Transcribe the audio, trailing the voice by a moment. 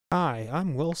Hi,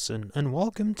 I'm Wilson, and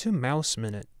welcome to Mouse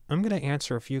Minute. I'm going to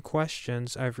answer a few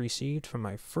questions I've received from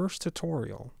my first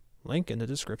tutorial. Link in the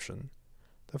description.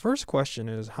 The first question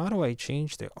is, how do I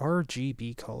change the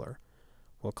RGB color?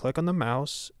 We'll click on the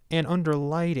mouse, and under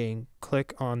lighting,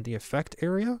 click on the effect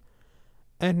area,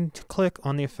 and click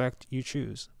on the effect you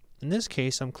choose. In this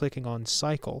case, I'm clicking on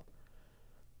cycle.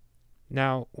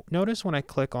 Now, notice when I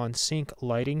click on sync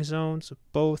lighting zones,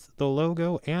 both the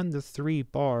logo and the 3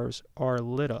 bars are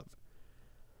lit up.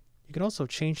 You can also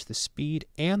change the speed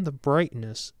and the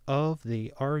brightness of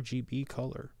the RGB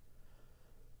color.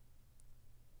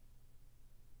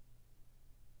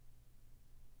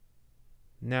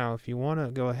 Now, if you want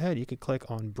to go ahead, you could click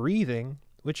on breathing,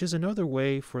 which is another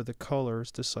way for the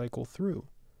colors to cycle through.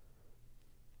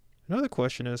 Another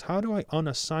question is, how do I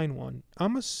unassign one?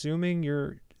 I'm assuming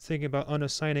you're thinking about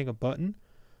unassigning a button.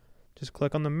 Just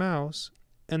click on the mouse,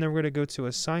 and then we're going to go to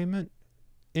assignment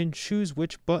and choose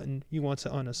which button you want to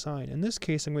unassign. In this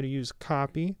case, I'm going to use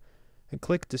copy and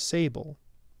click disable.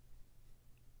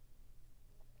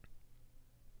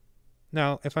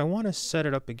 Now, if I want to set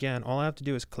it up again, all I have to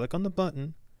do is click on the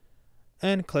button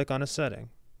and click on a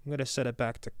setting. I'm going to set it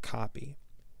back to copy.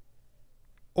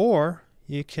 Or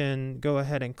you can go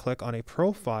ahead and click on a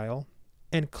profile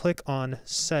and click on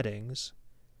settings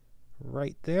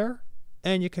right there,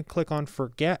 and you can click on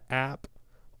forget app,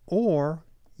 or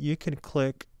you can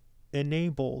click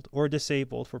enabled or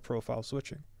disabled for profile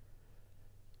switching.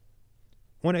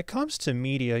 When it comes to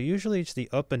media, usually it's the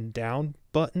up and down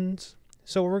buttons.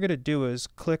 So what we're going to do is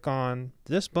click on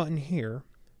this button here,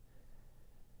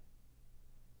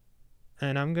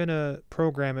 and I'm going to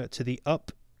program it to the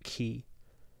up key.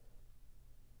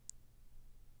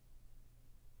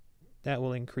 That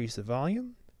will increase the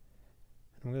volume.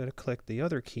 I'm going to click the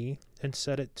other key and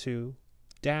set it to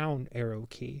down arrow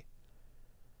key.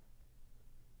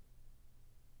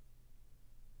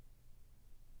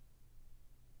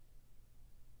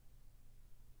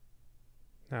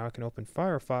 Now I can open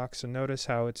Firefox and notice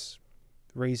how it's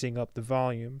raising up the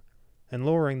volume and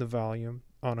lowering the volume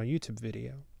on a YouTube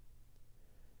video.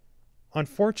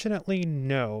 Unfortunately,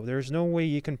 no, there's no way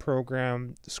you can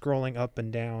program scrolling up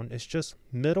and down. It's just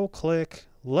middle click,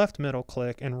 left middle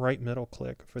click, and right middle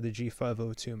click for the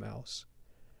G502 mouse.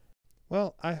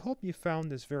 Well, I hope you found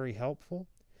this very helpful.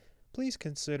 Please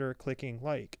consider clicking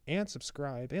like and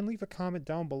subscribe and leave a comment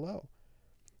down below.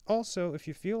 Also, if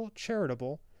you feel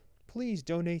charitable, please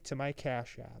donate to my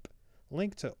Cash App.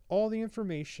 Link to all the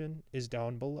information is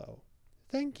down below.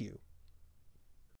 Thank you.